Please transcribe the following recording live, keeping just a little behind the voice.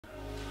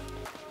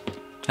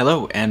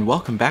Hello and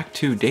welcome back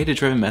to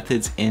Data-Driven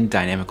Methods in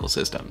Dynamical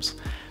Systems.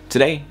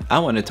 Today I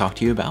want to talk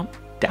to you about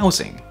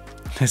dowsing.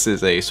 This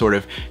is a sort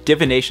of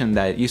divination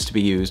that used to be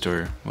used,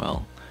 or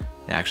well,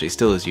 it actually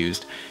still is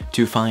used,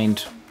 to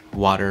find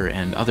water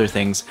and other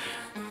things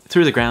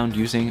through the ground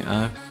using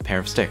a pair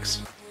of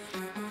sticks.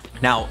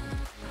 Now,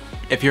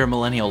 if you're a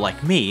millennial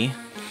like me,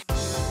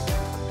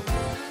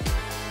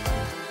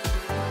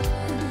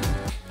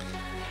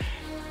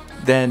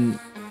 then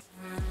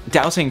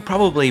dowsing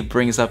probably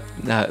brings up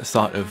the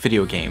thought of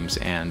video games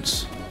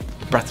and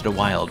Breath of the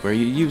Wild, where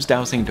you use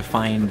dowsing to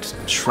find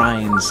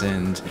shrines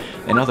and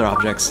other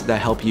objects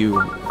that help you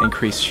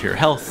increase your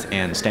health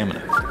and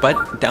stamina.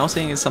 But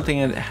dowsing is something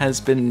that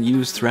has been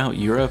used throughout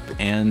Europe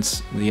and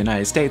the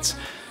United States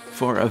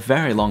for a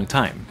very long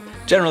time.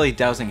 Generally,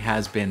 dowsing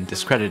has been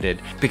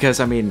discredited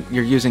because, I mean,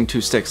 you're using two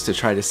sticks to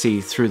try to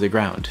see through the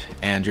ground,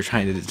 and you're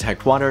trying to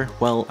detect water.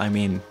 Well, I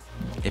mean,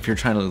 if you're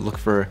trying to look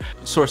for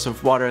a source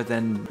of water,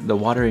 then the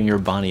water in your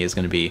body is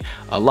going to be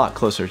a lot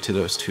closer to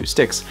those two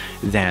sticks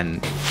than,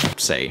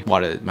 say,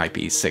 water that might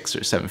be 6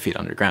 or 7 feet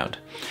underground.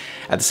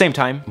 At the same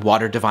time,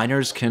 water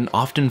diviners can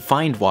often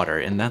find water,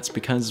 and that's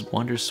because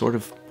water's sort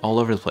of all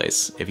over the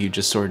place. If you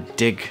just sort of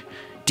dig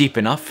deep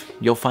enough,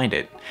 you'll find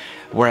it.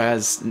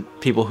 Whereas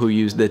people who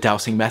use the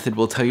dowsing method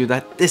will tell you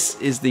that this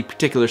is the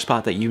particular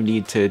spot that you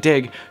need to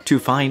dig to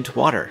find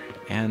water.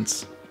 And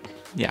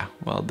yeah,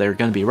 well, they're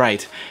going to be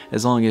right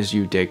as long as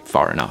you dig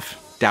far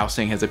enough.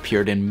 Dowsing has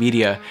appeared in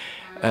media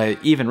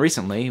even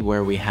recently,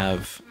 where we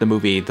have the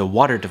movie The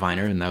Water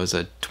Diviner, and that was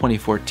a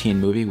 2014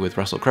 movie with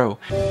Russell Crowe.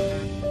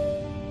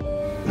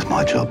 It's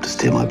my job to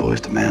steer my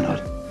boys to manhood.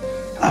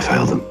 I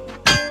failed them.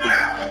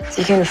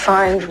 So you can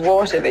find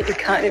water, but you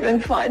can't even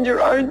find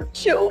your own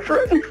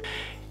children.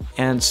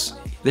 And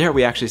there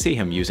we actually see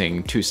him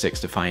using two sticks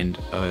to find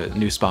a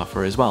new spot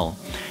for his well.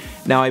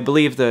 Now, I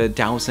believe the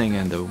dowsing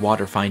and the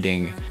water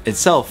finding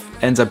itself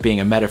ends up being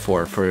a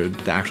metaphor for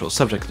the actual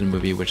subject of the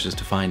movie, which is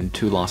to find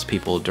two lost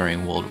people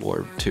during World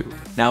War II.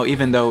 Now,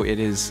 even though it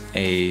is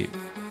a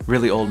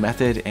really old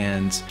method,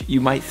 and you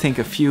might think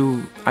a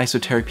few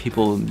esoteric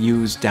people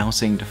use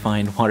dowsing to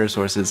find water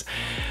sources,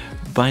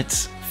 but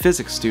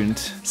physics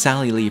student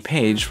Sally Lee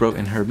Page wrote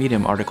in her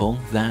Medium article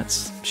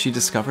that she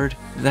discovered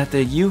that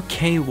the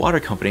UK water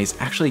companies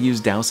actually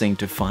use dowsing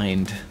to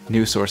find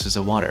new sources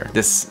of water.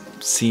 This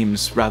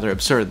seems rather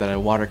absurd that a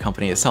water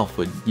company itself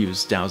would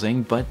use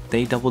dowsing, but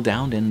they doubled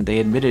down and they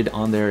admitted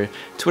on their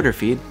Twitter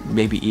feed,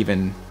 maybe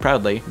even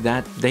proudly,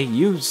 that they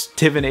use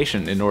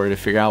divination in order to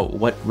figure out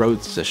what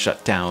roads to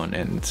shut down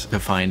and to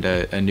find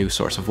a new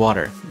source of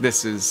water.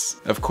 This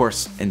is, of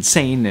course,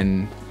 insane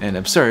and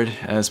absurd,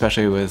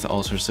 especially with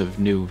all sorts of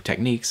new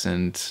techniques,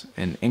 and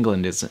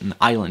England is an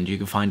island. You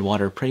can find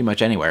water pretty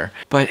much anywhere.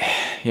 But,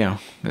 you know,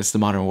 it's the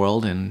modern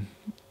world, and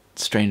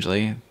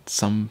strangely,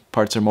 some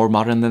parts are more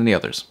modern than the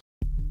others.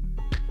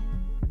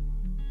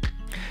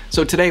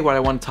 So today what I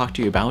want to talk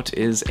to you about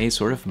is a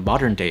sort of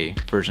modern day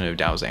version of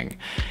dowsing.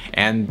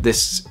 And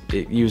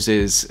it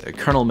uses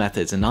kernel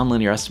methods and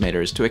nonlinear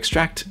estimators to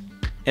extract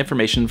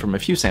information from a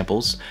few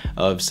samples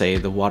of, say,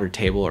 the water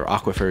table or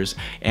aquifers,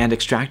 and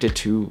extract it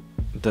to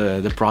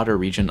the broader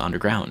region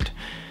underground.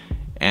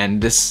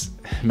 And this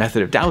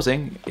method of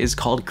dowsing is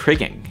called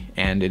kriging,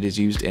 and it is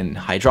used in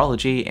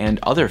hydrology and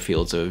other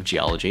fields of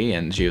geology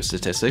and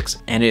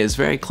geostatistics, and it is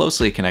very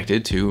closely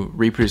connected to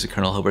reproducible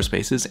kernel Hilbert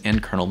spaces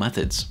and kernel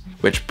methods.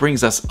 Which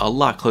brings us a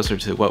lot closer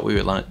to what we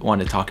would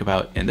want to talk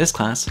about in this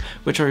class,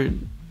 which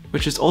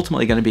is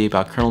ultimately going to be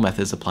about kernel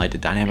methods applied to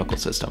dynamical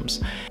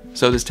systems.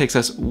 So this takes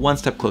us one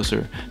step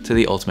closer to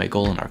the ultimate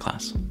goal in our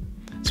class.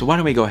 So why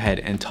don't we go ahead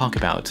and talk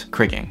about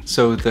kriging.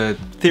 So the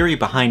theory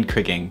behind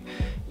kriging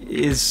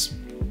is,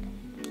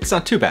 it's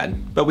not too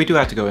bad, but we do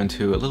have to go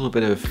into a little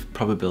bit of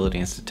probability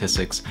and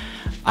statistics.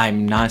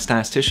 I'm not a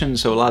statistician,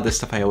 so a lot of this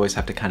stuff I always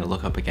have to kind of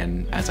look up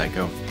again as I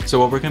go. So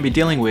what we're going to be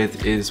dealing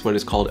with is what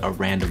is called a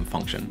random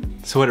function.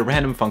 So what a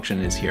random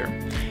function is here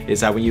is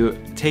that when you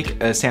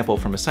take a sample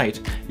from a site,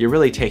 you're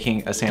really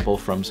taking a sample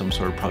from some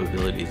sort of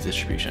probability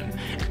distribution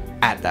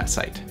at that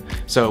site.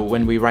 So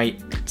when we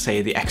write,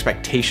 say, the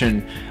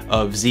expectation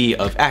of z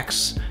of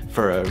x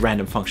for a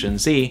random function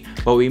z,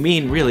 what we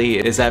mean really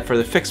is that for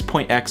the fixed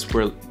point x,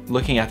 we're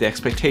looking at the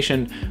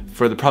expectation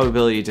for the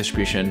probability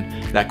distribution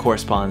that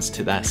corresponds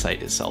to that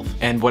site itself.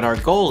 And what our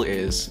goal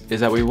is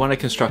that we want to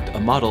construct a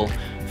model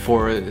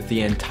for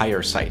the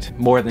entire site.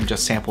 More than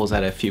just samples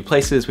at a few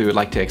places, we would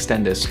like to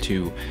extend this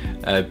to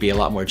be a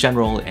lot more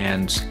general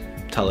and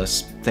tell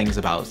us things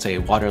about, say,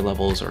 water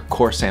levels or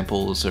core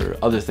samples or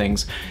other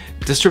things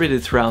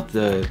distributed throughout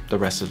the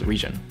rest of the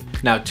region.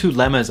 Now, two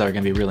lemmas that are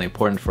going to be really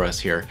important for us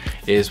here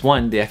is,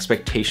 one, the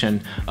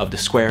expectation of the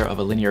square of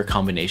a linear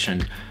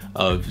combination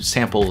of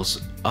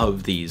samples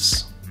of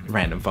these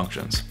random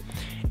functions.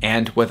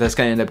 And what that's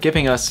going to end up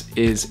giving us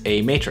is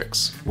a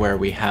matrix where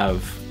we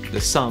have the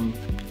sum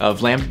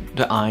of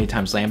lambda I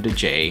times lambda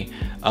j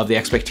of the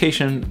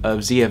expectation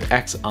of z of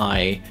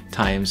xi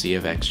times z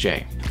of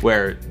xj,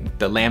 where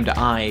the lambda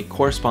I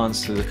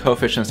corresponds to the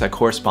coefficients that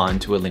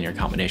correspond to a linear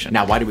combination.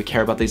 Now, why do we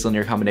care about these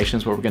linear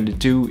combinations? What we're going to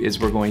do is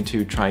we're going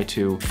to try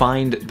to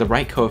find the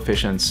right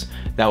coefficients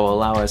that will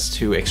allow us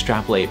to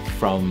extrapolate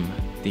from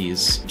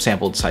these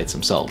sampled sites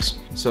themselves.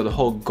 So the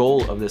whole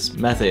goal of this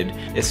method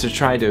is to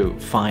try to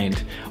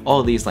find all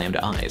of these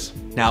lambda i's.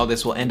 Now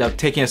this will end up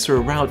taking us through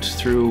a route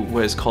through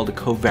what is called a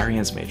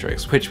covariance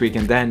matrix, which we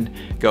can then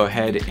go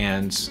ahead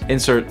and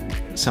insert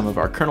some of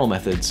our kernel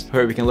methods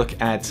where we can look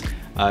at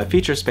a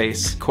feature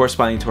space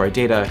corresponding to our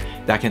data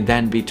that can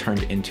then be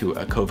turned into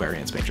a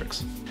covariance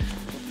matrix.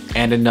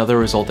 And another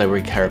result that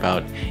we care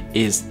about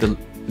is the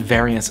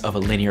variance of a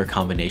linear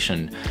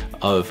combination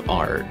of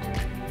our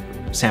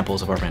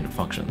samples of our random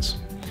functions.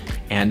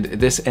 And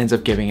this ends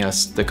up giving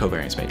us the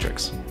covariance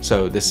matrix.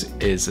 So this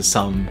is a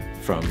sum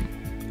from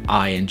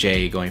I and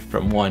j going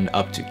from 1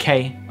 up to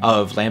k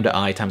of lambda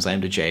I times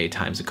lambda j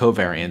times the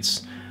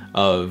covariance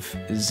of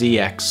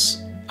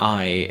zxi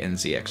and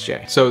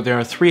zxj. So there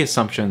are three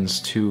assumptions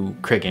to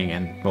Kriging,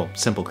 and well,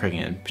 simple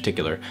Kriging in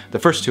particular. The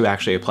first two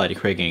actually apply to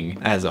Kriging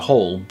as a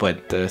whole,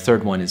 but the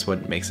third one is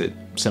what makes it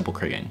simple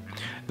Kriging.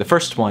 The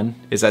first one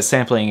is that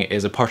sampling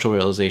is a partial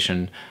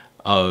realization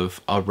of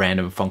a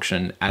random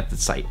function at the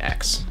site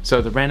x.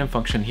 So the random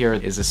function here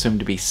is assumed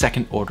to be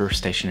second order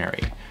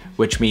stationary,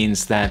 which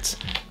means that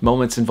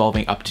moments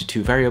involving up to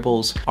two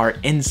variables are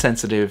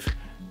insensitive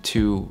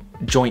to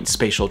joint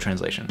spatial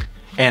translation.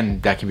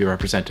 And that can be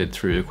represented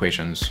through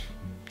equations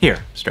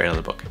here, straight out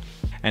of the book.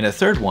 And the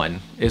third one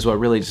is what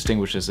really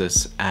distinguishes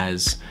this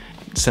as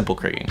simple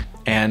Kriging.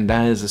 And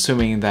that is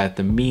assuming that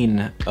the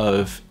mean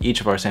of each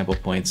of our sample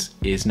points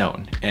is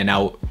known. And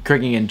now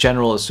Kriging in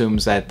general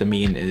assumes that the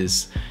mean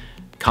is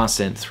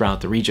constant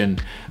throughout the region,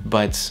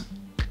 but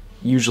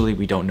usually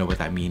we don't know what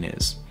that mean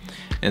is.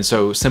 And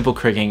so simple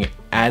Kriging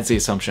adds the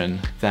assumption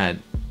that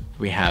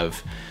we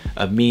have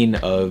a mean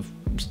of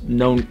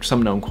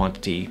some known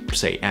quantity,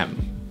 say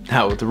m.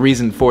 Now, the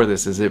reason for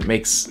this is it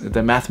makes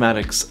the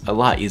mathematics a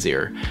lot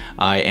easier,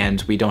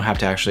 and we don't have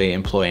to actually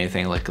employ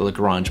anything like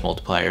Lagrange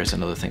multipliers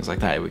and other things like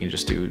that. We can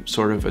just do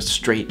sort of a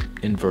straight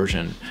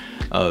inversion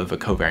of a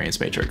covariance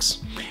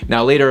matrix.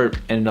 Now, later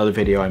in another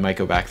video, I might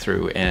go back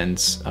through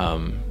and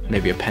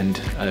maybe append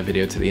a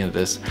video to the end of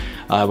this,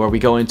 where we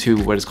go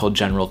into what is called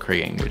general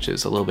Kriging, which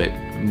is a little bit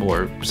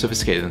more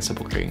sophisticated than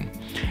simple Kriging.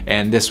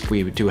 And this,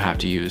 we do have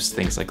to use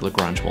things like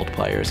Lagrange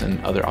multipliers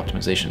and other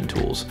optimization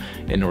tools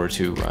in order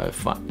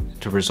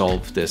to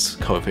resolve this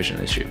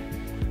coefficient issue.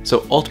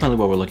 So ultimately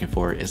what we're looking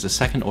for is the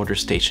second order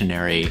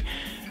stationary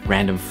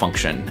random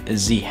function,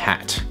 z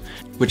hat,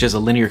 which is a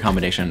linear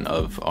combination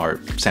of our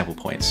sample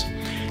points.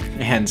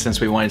 And since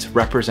we wanted to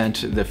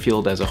represent the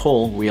field as a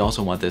whole, we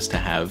also want this to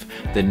have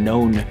the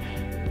known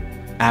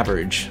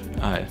average,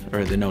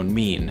 or the known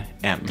mean,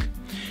 m.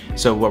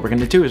 So what we're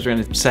going to do is we're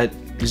going to set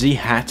z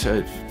hat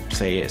of,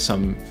 say,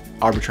 some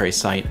arbitrary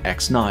site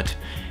x0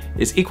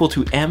 is equal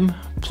to m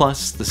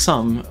plus the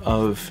sum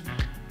of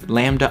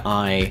lambda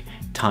I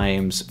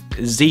times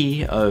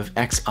z of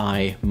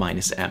xi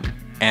minus m.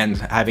 And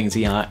having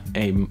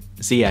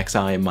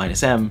zxi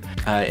minus m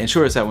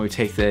ensures that when we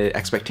take the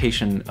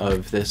expectation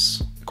of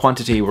this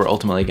quantity, we're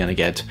ultimately going to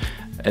get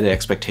the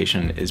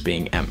expectation is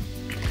being m.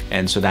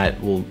 And so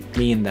that will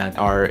mean that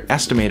our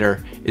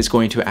estimator is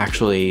going to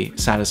actually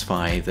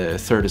satisfy the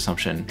third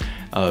assumption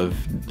of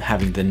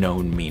having the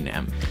known mean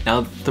m.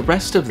 Now, the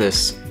rest of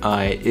this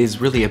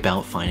is really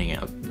about finding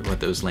out what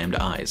those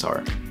lambda i's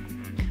are.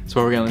 So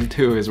what we're going to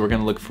do is we're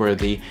going to look for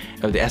the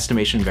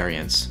estimation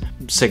variance,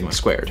 sigma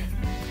squared.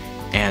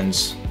 And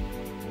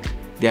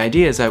the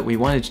idea is that we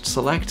want to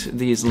select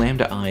these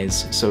lambda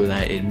i's so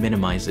that it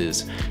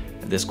minimizes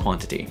this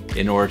quantity.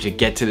 In order to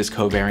get to this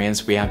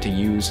covariance, we have to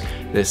use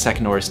the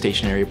second order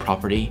stationary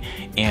property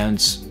and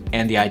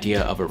the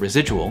idea of a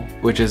residual,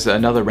 which is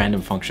another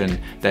random function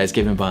that is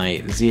given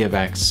by z of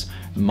x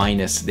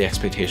minus the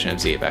expectation of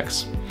z of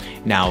x.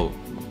 Now,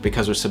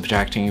 because we're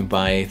subtracting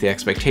by the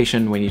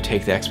expectation, when you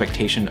take the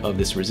expectation of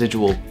this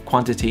residual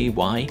quantity,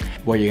 y,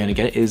 what you're going to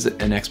get is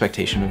an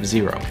expectation of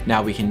 0.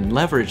 Now we can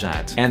leverage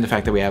that and the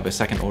fact that we have a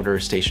second order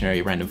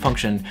stationary random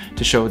function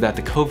to show that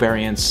the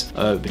covariance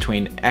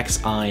between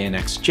xi and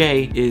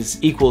xj is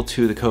equal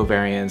to the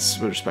covariance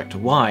with respect to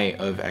y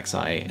of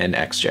xi and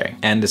xj.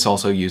 And this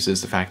also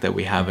uses the fact that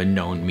we have a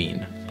known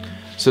mean.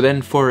 So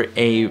then for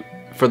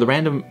the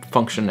random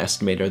function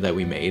estimator that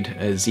we made,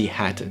 z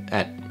hat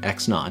at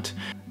x0,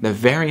 the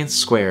variance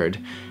squared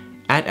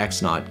at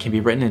x0 can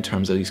be written in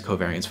terms of these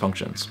covariance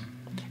functions.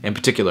 In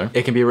particular,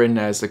 it can be written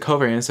as the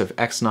covariance of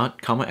x0,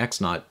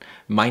 x0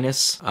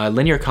 minus a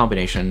linear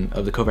combination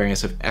of the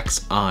covariance of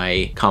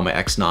xi,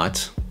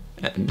 x0,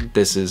 and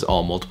this is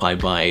all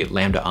multiplied by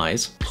lambda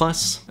i's,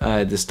 plus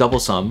this double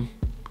sum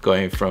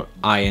going from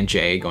I and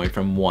j going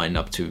from 1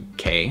 up to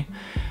k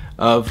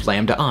of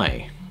lambda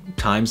I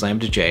times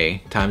lambda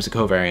j times the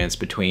covariance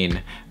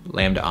between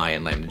lambda I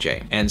and lambda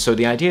j. And so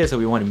the idea is that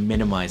we want to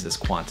minimize this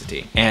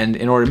quantity. And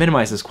in order to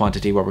minimize this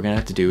quantity, what we're going to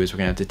have to do is we're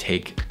going to have to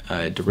take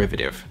a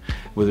derivative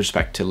with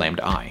respect to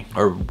lambda I,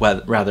 or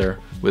rather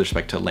with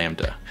respect to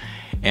lambda.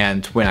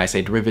 And when I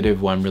say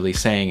derivative, what I'm really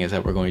saying is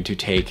that we're going to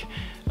take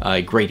a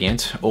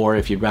gradient, or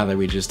if you'd rather,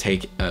 we just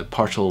take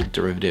partial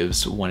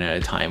derivatives one at a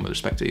time with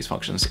respect to these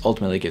functions.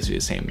 Ultimately, it gives you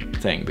the same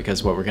thing,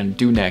 because what we're going to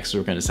do next is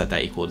we're going to set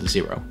that equal to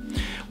 0.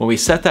 When we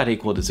set that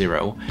equal to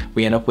 0,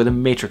 we end up with a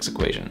matrix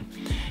equation,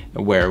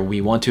 where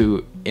we want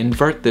to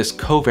invert this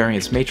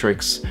covariance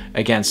matrix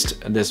against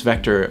this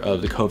vector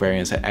of the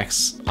covariance at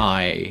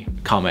xi,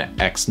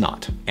 x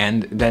naught.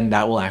 And then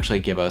that will actually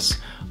give us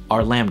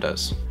our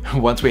lambdas.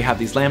 Once we have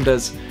these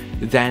lambdas,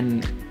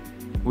 then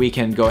we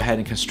can go ahead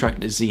and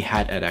construct a z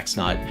hat at x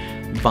naught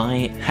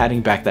by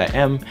adding back that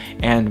m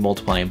and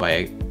multiplying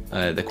by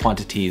the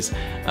quantities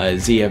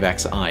z of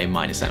xi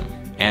minus m.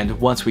 And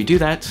once we do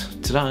that,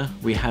 ta-da,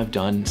 we have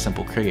done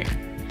simple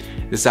Kriging.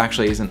 This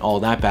actually isn't all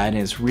that bad,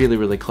 and it's really,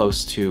 really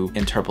close to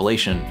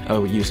interpolation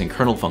using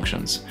kernel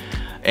functions.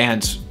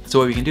 And so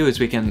what we can do is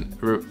we can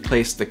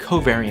replace the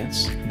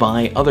covariance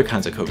by other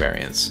kinds of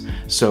covariance.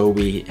 So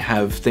we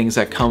have things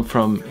that come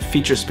from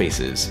feature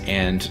spaces,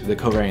 and the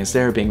covariance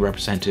there being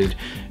represented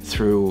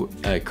through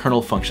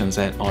kernel functions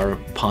that are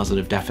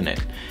positive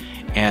definite.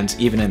 And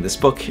even in this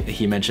book,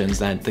 he mentions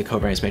that the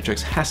covariance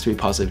matrix has to be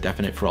positive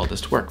definite for all this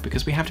to work,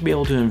 because we have to be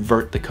able to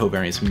invert the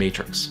covariance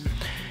matrix.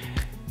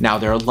 Now,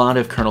 there are a lot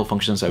of kernel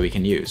functions that we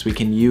can use. We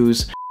can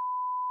use...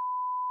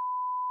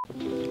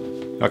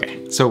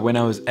 Okay, so when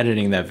I was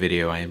editing that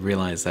video, I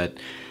realized that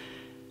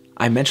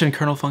I mentioned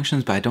kernel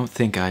functions, but I don't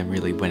think I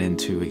really went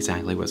into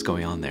exactly what's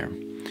going on there.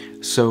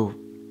 So,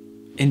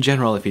 in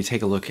general, if you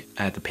take a look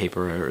at the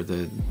paper or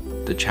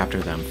the chapter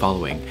that I'm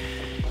following,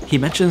 he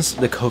mentions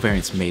the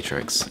covariance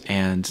matrix,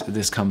 and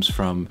this comes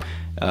from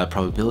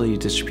probability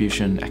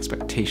distribution,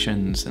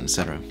 expectations,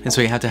 etc. And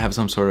so you have to have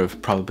some sort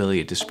of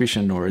probability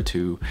distribution in order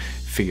to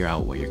figure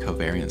out what your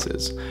covariance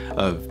is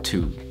of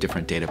two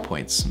different data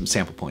points,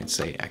 sample points,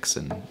 say xi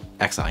and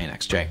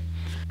xj.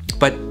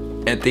 But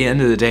at the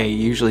end of the day, you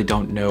usually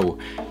don't know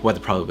what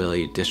the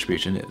probability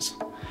distribution is.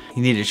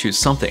 You need to choose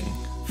something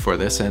for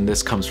this, and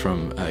this comes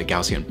from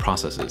Gaussian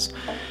processes,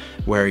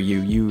 where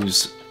you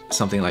use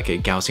something like a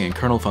Gaussian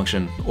kernel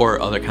function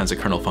or other kinds of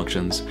kernel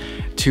functions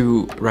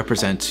to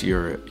represent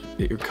your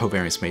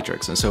covariance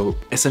matrix. And so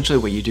essentially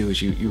what you do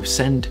is you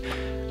send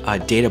a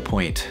data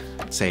point,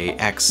 say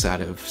x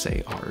out of,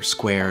 say, r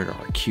squared or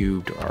r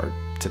cubed or r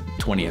to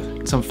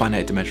 20th, some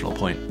finite dimensional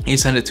point. You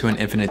send it to an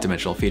infinite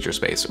dimensional feature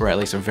space, or at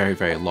least a very,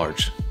 very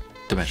large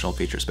dimensional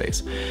feature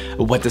space.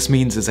 What this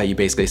means is that you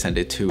basically send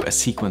it to a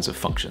sequence of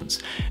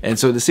functions. And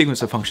so the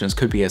sequence of functions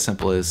could be as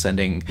simple as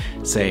sending,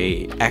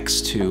 say,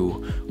 x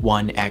to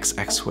 1x,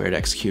 x squared,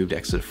 x cubed,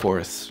 x to the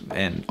fourth,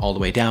 and all the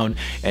way down,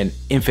 an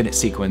infinite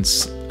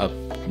sequence of,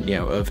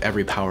 of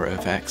every power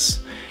of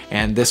x.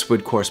 And this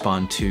would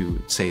correspond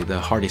to, say, the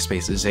Hardy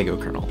space's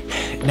Zago kernel.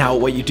 Now,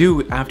 what you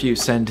do after you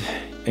send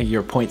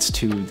your points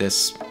to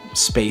this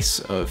space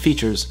of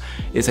features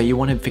is that you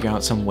want to figure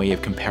out some way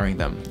of comparing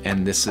them,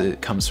 and this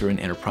comes through an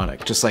inner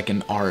product. Just like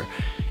in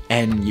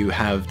Rn, you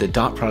have the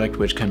dot product,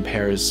 which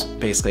compares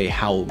basically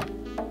how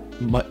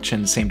much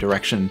in the same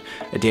direction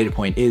a data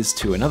point is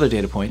to another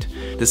data point.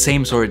 The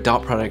same sort of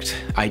dot product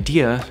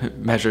idea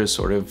measures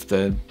sort of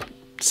the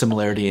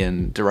similarity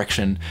and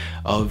direction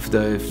of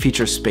the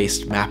feature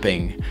space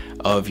mapping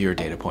of your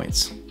data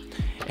points.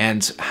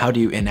 And how do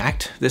you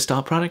enact this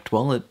dot product?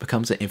 Well, it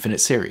becomes an infinite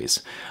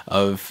series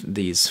of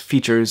these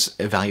features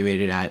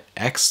evaluated at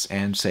x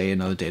and, say,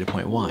 another data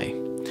point y.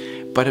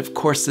 But of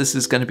course, this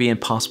is going to be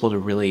impossible to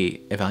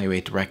really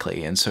evaluate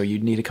directly, and so you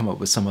need to come up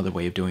with some other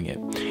way of doing it.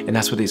 And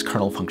that's what these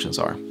kernel functions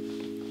are.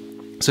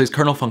 So these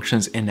kernel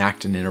functions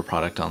enact an inner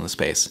product on the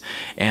space,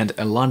 and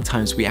a lot of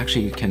times we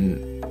actually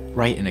can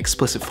write an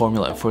explicit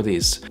formula for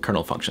these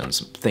kernel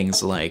functions,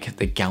 things like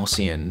the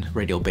Gaussian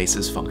radial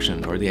basis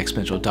function, or the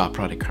exponential dot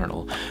product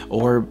kernel,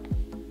 or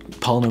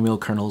polynomial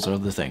kernels, or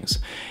other things.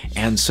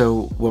 And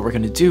so what we're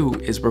going to do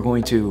is we're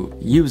going to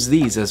use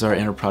these as our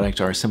inner product,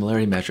 our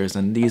similarity measures,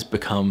 and these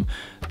become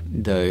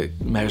the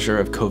measure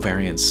of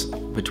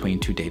covariance between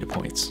two data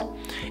points.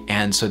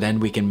 And so then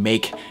we can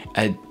make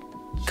a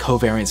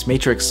covariance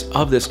matrix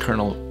of this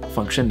kernel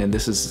function, and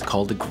this is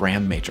called the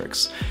gram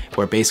matrix,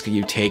 where basically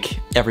you take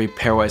every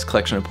pairwise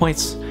collection of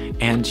points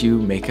and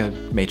you make a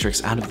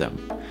matrix out of them.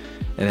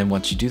 And then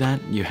once you do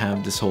that, you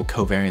have this whole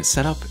covariance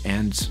setup,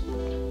 and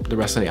the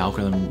rest of the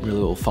algorithm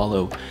really will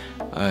follow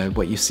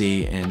what you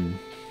see in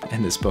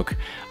this book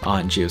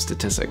on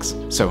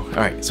geostatistics. So, all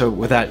right, so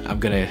with that, I'm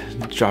gonna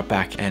drop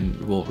back and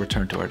we'll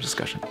return to our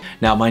discussion.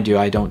 Now, mind you,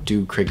 I don't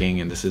do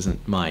Kriging, and this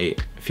isn't my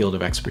field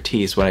of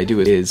expertise. What I do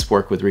is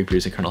work with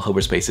reproducing kernel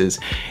Hilbert spaces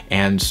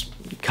and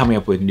coming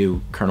up with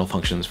new kernel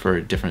functions for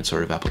different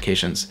sort of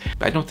applications.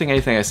 I don't think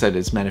anything I said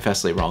is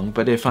manifestly wrong,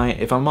 but if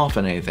I'm off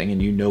on anything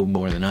and you know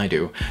more than I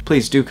do,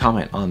 please do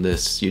comment on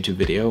this YouTube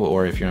video,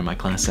 or if you're in my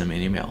class, send me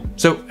an email.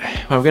 So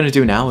what I'm going to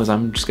do now is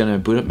I'm just going to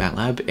boot up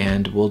MATLAB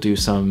and we'll do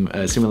some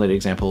simulated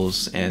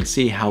examples and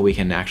see how we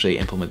can actually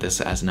implement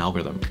this as an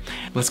algorithm.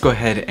 Let's go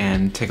ahead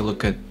and take a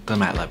look at the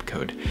MATLAB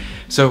code.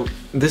 So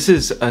this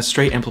is a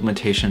straight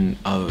implementation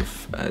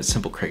of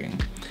Simple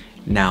Kriging.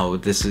 Now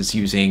this is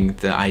using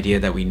the idea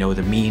that we know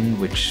the mean,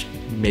 which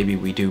maybe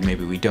we do,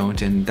 maybe we don't,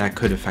 and that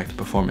could affect the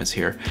performance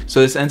here.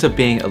 So this ends up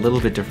being a little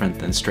bit different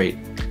than straight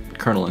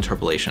kernel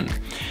interpolation.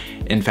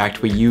 In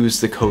fact, we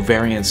use the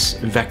covariance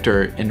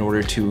vector in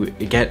order to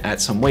get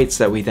at some weights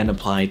that we then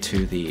apply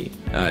to the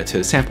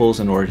samples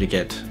in order to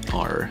get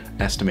our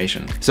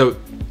estimation. So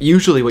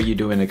usually what you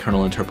do in a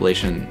kernel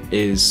interpolation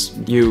is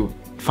you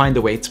find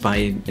the weights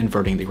by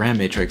inverting the RAM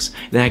matrix.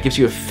 Then that gives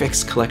you a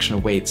fixed collection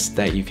of weights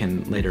that you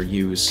can later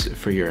use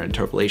for your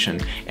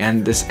interpolation,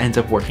 and this ends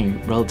up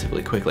working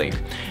relatively quickly.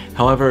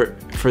 However,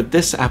 for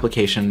this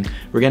application,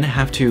 we're going to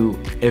have to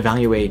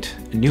evaluate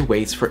new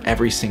weights for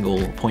every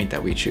single point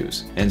that we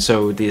choose. And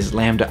so these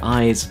lambda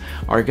i's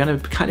are going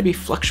to kind of be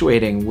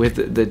fluctuating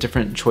with the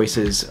different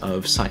choices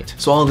of site.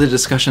 So all the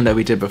discussion that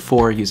we did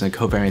before using a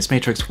covariance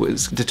matrix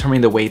was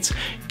determining the weights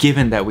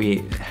given that we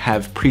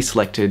have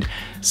pre-selected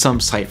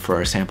some site for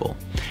our sample.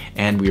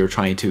 And we were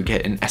trying to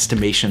get an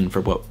estimation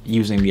for what,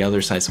 using the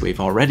other sites that we've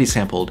already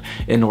sampled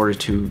in order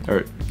to,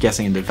 or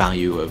guessing the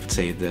value of,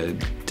 say, the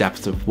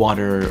depth of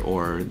water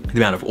or the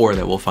amount of ore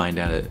that we'll find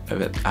out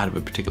of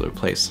a particular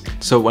place.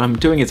 So what I'm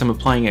doing is I'm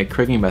applying a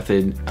Kriging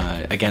method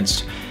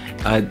against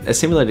a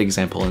simulated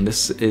example, and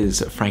this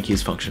is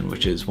Frankie's function,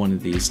 which is one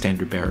of these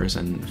standard bearers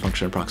in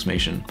function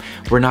approximation.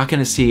 We're not going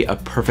to see a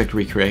perfect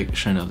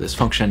recreation of this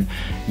function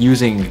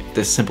using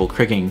this simple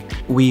Kriging.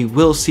 We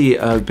will see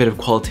a bit of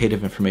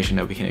qualitative information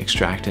that we can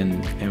extract,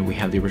 and we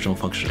have the original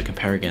function to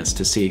compare against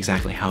to see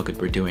exactly how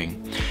good we're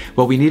doing.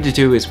 What we need to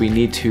do is we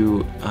need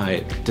to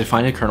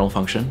define a kernel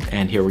function,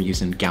 and here we're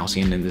using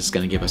Gaussian, and this is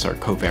going to give us our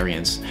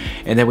covariance.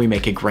 And then we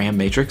make a gram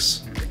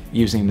matrix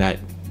using that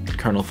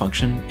kernel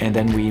function, and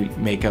then we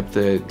make up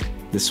the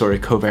sort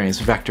of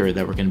covariance vector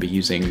that we're going to be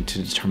using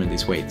to determine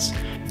these weights.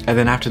 And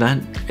then after that,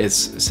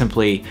 it's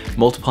simply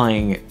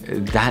multiplying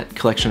that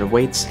collection of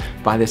weights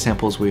by the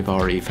samples we've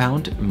already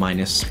found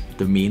minus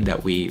the mean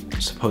that we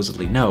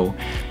supposedly know,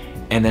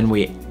 and then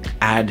we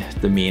add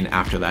the mean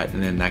after that,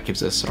 and then that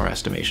gives us our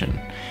estimation.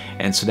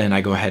 And so then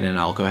I'll go ahead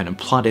and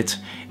plot it.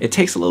 It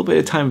takes a little bit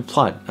of time to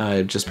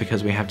plot just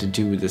because we have to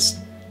do this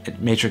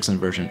matrix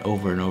inversion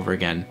over and over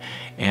again,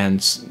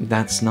 and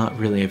that's not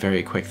really a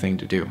very quick thing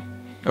to do.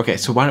 Okay,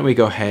 so why don't we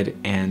go ahead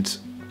and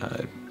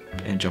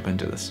jump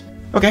into this.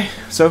 Okay,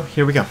 so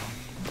here we go.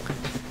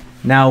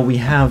 Now we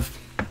have,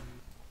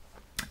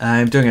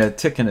 I'm doing a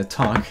tick and a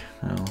talk,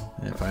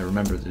 if I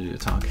remember to do a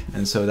talk,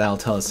 and so that'll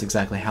tell us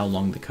exactly how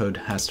long the code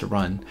has to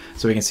run,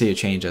 so we can see a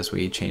change as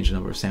we change the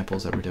number of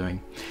samples that we're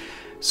doing.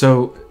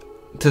 So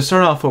to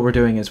start off, what we're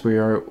doing is we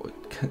are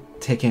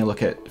taking a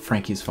look at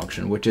Frankie's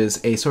function, which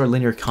is a sort of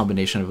linear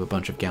combination of a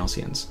bunch of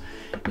Gaussians.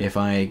 If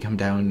I come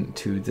down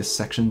to this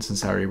section,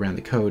 since I already ran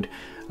the code,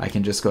 I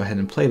can just go ahead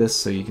and play this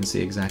so you can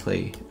see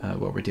exactly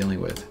what we're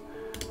dealing with.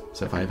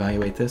 So if I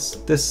evaluate this,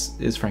 this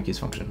is Frankie's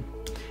function.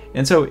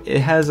 And so it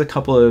has a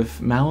couple of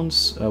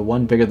mounds,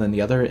 one bigger than the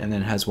other, and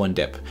then has one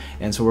dip.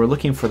 And so we're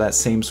looking for that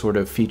same sort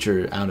of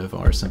feature out of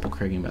our simple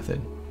Kriging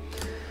method.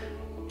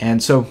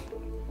 And so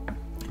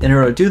in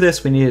order to do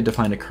this, we need to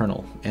define a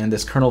kernel, and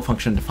this kernel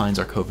function defines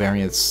our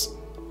covariance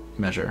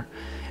measure.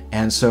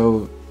 And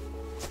so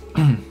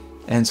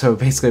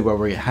basically what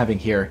we're having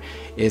here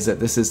is that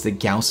this is the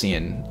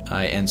Gaussian,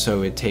 and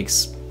so it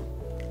takes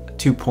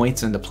 2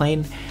 points in the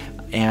plane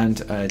and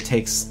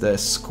takes the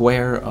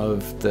square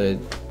of the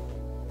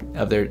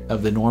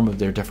norm of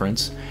their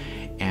difference,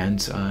 and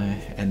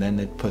then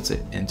it puts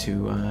it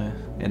into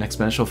an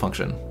exponential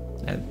function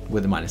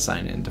with a minus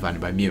sign and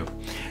divided by mu.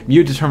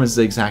 Mu determines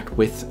the exact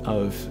width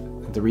of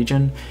the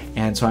region,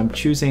 and so I'm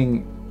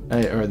choosing,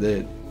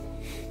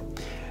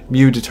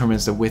 mu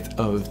determines the width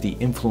of the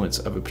influence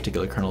of a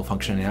particular kernel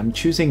function, and I'm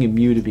choosing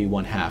mu to be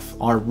 1/2.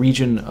 Our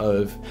region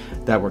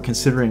that we're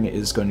considering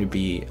is going to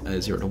be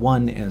 0 to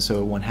 1, and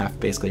so 1/2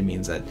 basically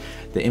means that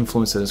the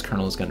influence of this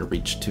kernel is going to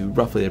reach to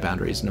roughly the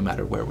boundaries no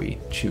matter where we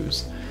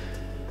choose.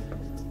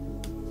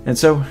 And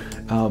so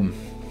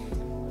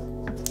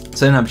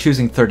then I'm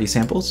choosing 30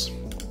 samples,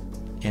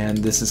 and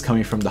this is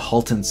coming from the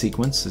Halton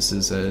sequence. This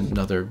is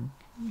another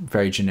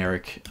very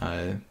generic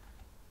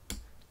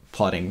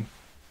plotting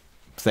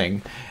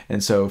thing.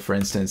 And so, for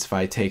instance, if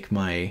I want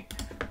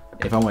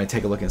to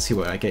take a look and see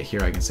what I get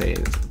here, I can say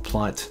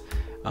plot,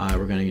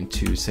 we're going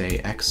to say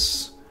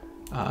x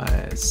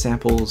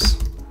samples,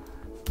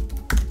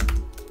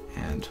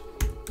 and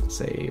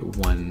say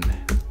 1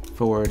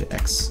 forward,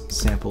 x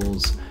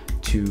samples,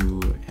 2,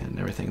 and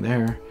everything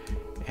there.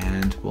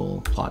 And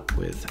we'll plot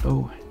with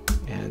O,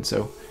 and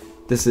so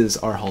this is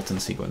our Halton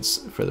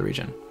sequence for the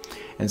region.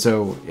 And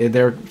so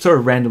they're sort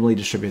of randomly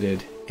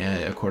distributed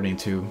according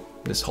to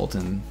this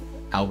Halton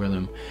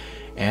algorithm.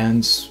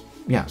 And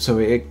yeah, so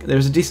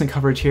there's a decent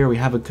coverage here. We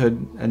have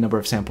a number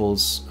of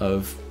samples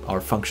of our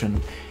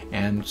function,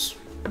 and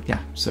yeah,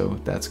 so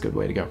that's a good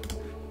way to go.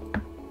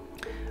 All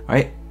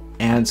right,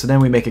 and so then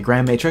we make a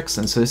gram matrix,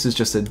 and so this is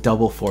just a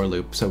double for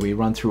loop. So we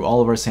run through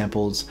all of our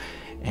samples,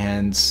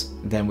 and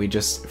then we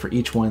just, for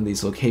each one of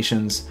these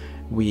locations,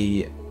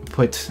 we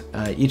put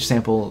each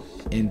sample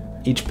in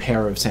each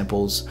pair of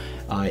samples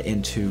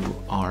into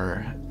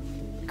our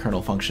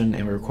kernel function,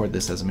 and we record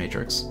this as a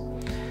matrix.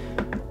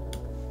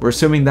 We're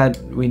assuming that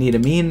we need a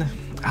mean.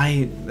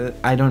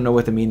 I don't know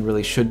what the mean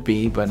really should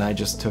be, but I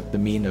just took the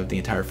mean of the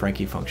entire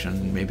Frankie function,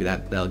 and maybe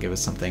that'll give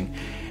us something,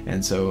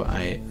 and so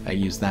I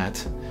use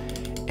that.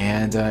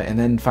 And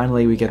then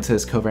finally we get to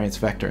this covariance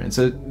vector, and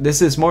so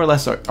this is more or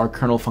less our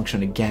kernel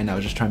function again. I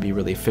was just trying to be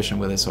really efficient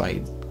with it, so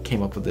I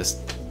came up with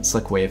this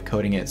slick way of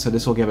coding it. So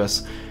this will give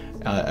us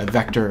a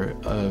vector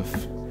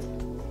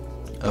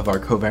of our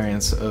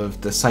covariance of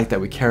the site that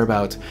we care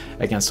about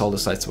against all the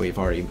sites that we've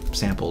already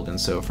sampled. And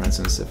so, for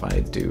instance, if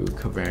I do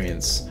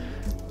covariance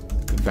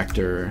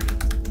vector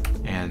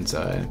and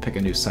pick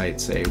a new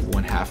site, say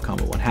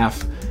 1/2,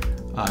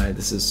 1/2,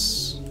 this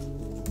is,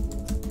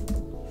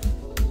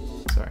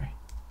 sorry,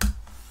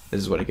 this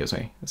is what it gives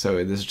me.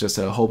 So this is just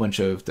a whole bunch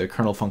of the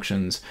kernel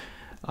functions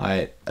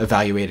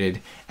evaluated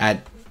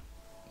at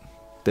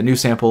the new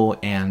sample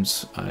and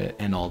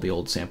all the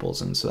old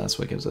samples, and so that's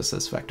what gives us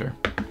this vector.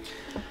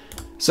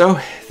 So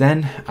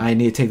then I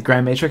need to take the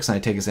gram matrix and I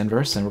take its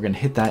inverse, and we're going to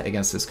hit that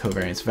against this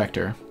covariance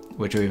vector,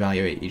 which we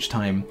evaluate each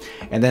time.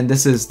 And then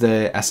this is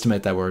the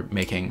estimate that we're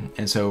making.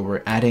 And so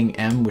we're adding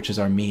m, which is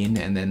our mean,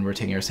 and then we're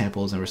taking our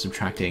samples and we're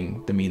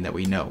subtracting the mean that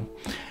we know.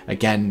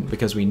 Again,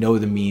 because we know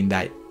the mean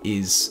that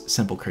is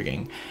simple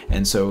Kriging.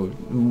 And so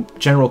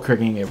general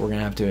Kriging, we're going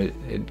to have to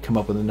come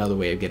up with another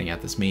way of getting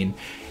at this mean.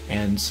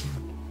 And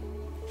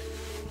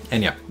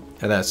yeah,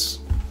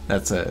 that's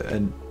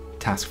a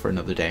task for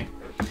another day.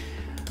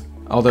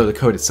 Although the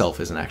code itself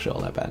isn't actually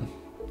all that bad.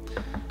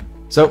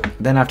 So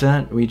then after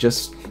that, we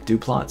just do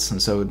plots. And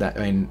so that,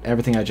 I mean,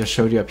 everything I just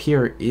showed you up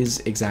here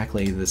is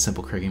exactly the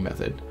simple Kriging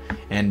method.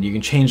 And you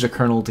can change the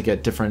kernel to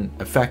get different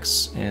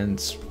effects,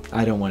 and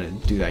I don't want to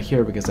do that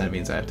here because that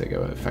means I have to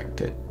go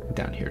affect it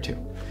down here too.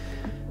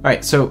 All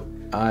right, so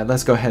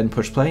let's go ahead and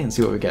push play and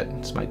see what we get.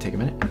 This might take a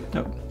minute.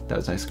 Nope, that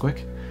was nice and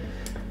quick.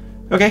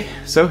 Okay,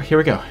 so here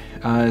we go.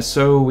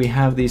 So we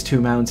have these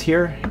two mounds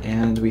here,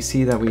 and we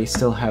see that we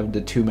still have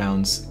the two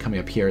mounds coming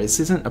up here.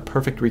 This isn't a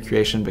perfect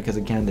recreation because,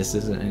 again, this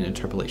isn't an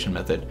interpolation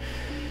method.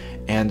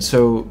 And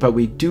so, but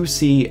we do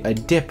see a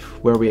dip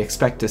where we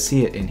expect to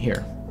see it in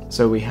here.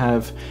 So we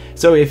have,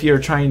 so if you're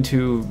trying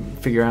to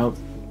figure out,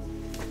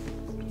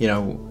 you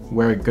know,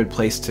 where a good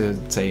place to,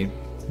 say,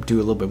 do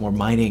a little bit more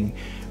mining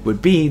would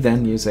be,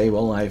 then you say,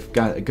 well, I've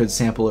got a good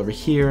sample over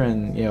here,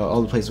 and you know,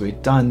 all the places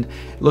we've done,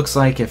 it looks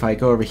like if I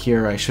go over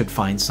here I should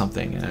find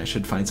something, and I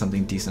should find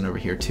something decent over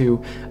here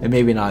too, and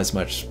maybe not as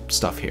much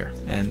stuff here.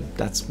 And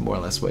that's more or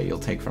less what you'll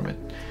take from it.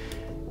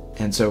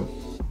 And so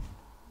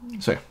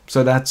that's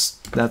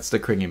the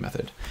Kriging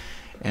method,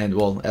 and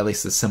well, at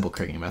least the simple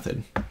Kriging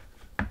method.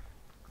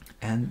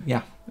 And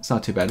yeah, it's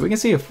not too bad. We can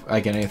see if I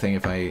get anything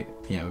if I,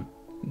 you know,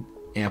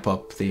 amp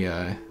up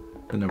the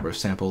number of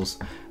samples.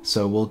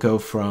 So we'll go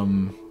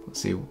from, let's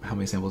see, how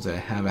many samples did I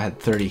have? I had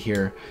 30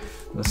 here.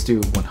 Let's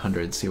do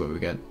 100, see what we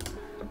get.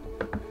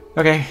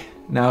 Okay,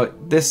 now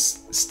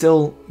this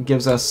still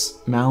gives us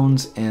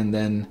mounds and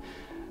then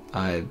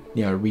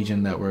you know, a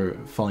region that we're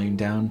falling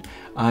down.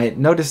 I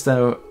noticed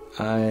though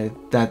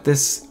that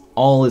this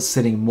all is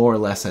sitting more or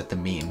less at the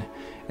mean,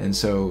 and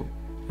so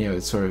you know,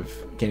 it's sort of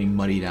getting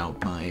muddied out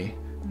by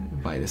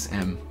this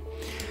m.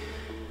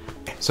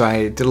 So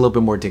I did a little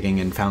bit more digging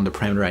and found the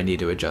parameter I need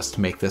to adjust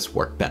to make this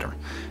work better.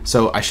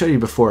 So I showed you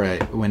before,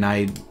 when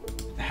I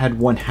had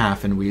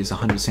 1/2 and we used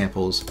 100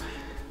 samples,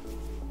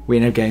 we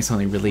ended up getting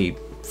something really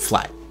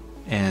flat.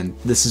 And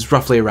this is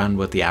roughly around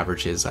what the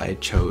average is I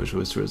chose,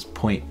 was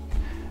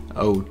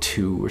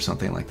 0.02 or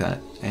something like that,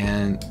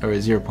 or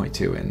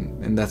 0.2,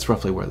 and that's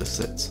roughly where this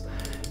sits.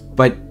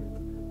 But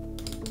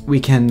we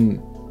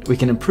can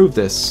improve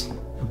this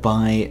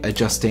by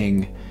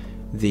adjusting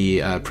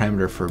the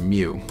parameter for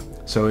mu.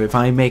 So if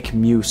I make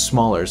mu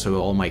smaller, so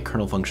all my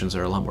kernel functions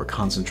are a lot more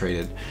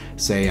concentrated,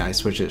 say I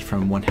switch it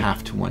from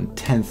 1/2 to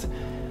 1/10,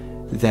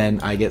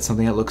 then I get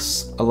something that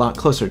looks a lot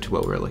closer to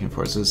what we're looking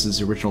for. So this is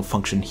the original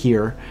function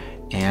here,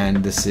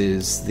 and this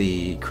is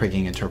the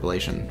Kriging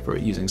interpolation for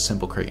using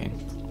simple Kriging.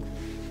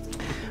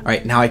 All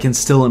right, now I can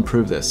still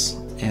improve this,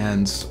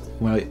 and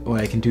what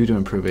I can do to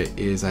improve it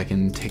is I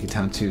can take it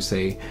down to,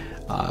 say,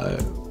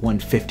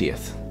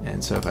 1/50th.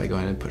 And so if I go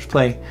ahead and push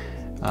play,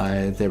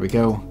 there we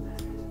go.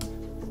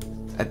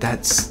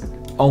 That's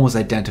almost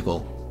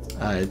identical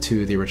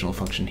to the original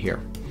function here.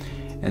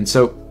 And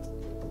so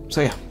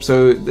yeah,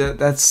 so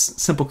that's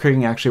simple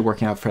Kriging actually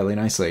working out fairly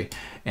nicely.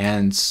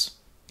 And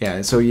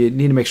yeah, so you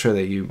need to make sure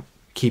that you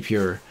keep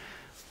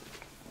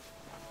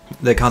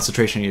the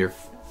concentration of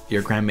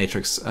your gram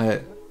matrix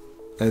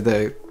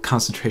the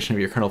concentration of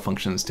your kernel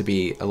functions to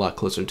be a lot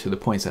closer to the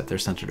points that they're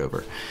centered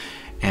over,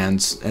 and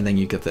then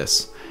you get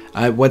this.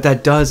 What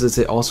that does is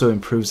it also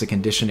improves the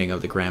conditioning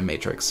of the gram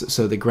matrix.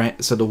 So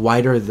the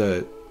wider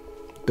the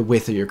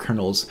width of your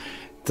kernels,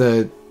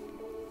 the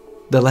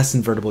less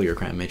invertible your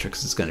gram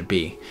matrix is going to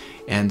be,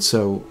 and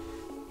so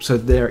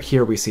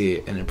here we see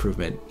an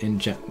improvement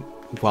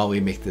while we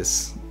make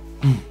this.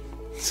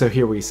 So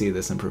here we see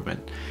this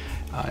improvement,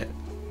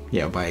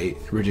 by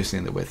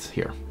reducing the width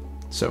here.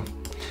 So,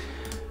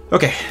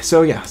 okay,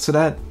 so yeah, so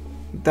that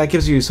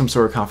gives you some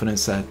sort of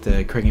confidence that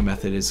the Kriging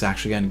method is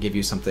actually going to give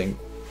you something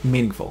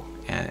meaningful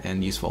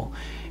and useful,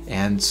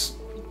 and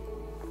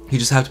you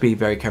just have to be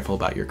very careful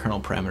about your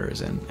kernel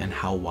parameters and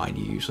how wide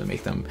you usually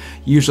make them.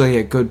 Usually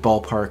a good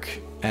ballpark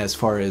as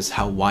far as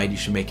how wide you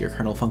should make your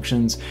kernel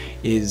functions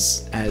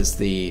is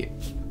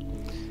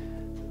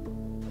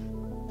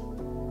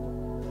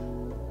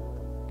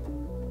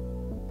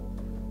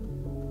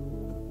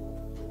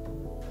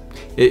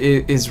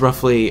it is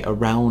roughly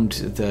around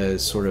the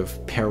sort of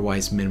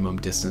pairwise minimum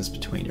distance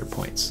between your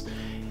points.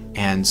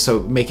 And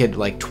so make it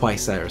like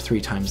twice that or 3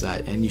 times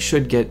that, and you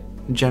should get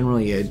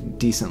generally a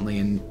decently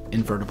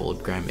invertible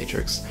gram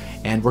matrix.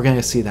 And we're going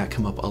to see that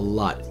come up a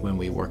lot when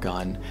we work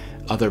on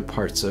other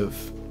parts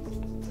of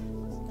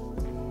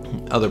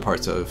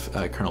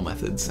kernel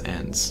methods,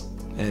 and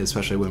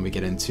especially when we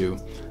get into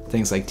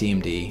things like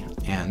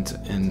DMD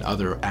and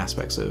other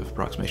aspects of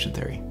approximation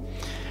theory.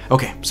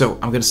 Okay, so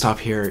I'm going to stop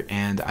here,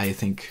 and I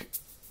think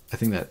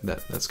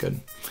that's good.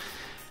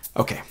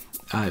 Okay,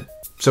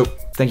 so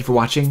thank you for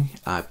watching.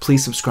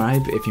 Please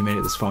subscribe if you made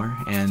it this far,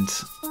 and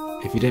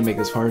if you didn't make it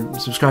this far,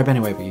 subscribe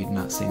anyway, but you're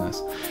not seeing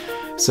this.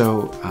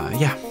 So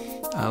yeah,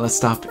 let's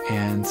stop,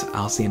 and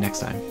I'll see you next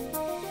time.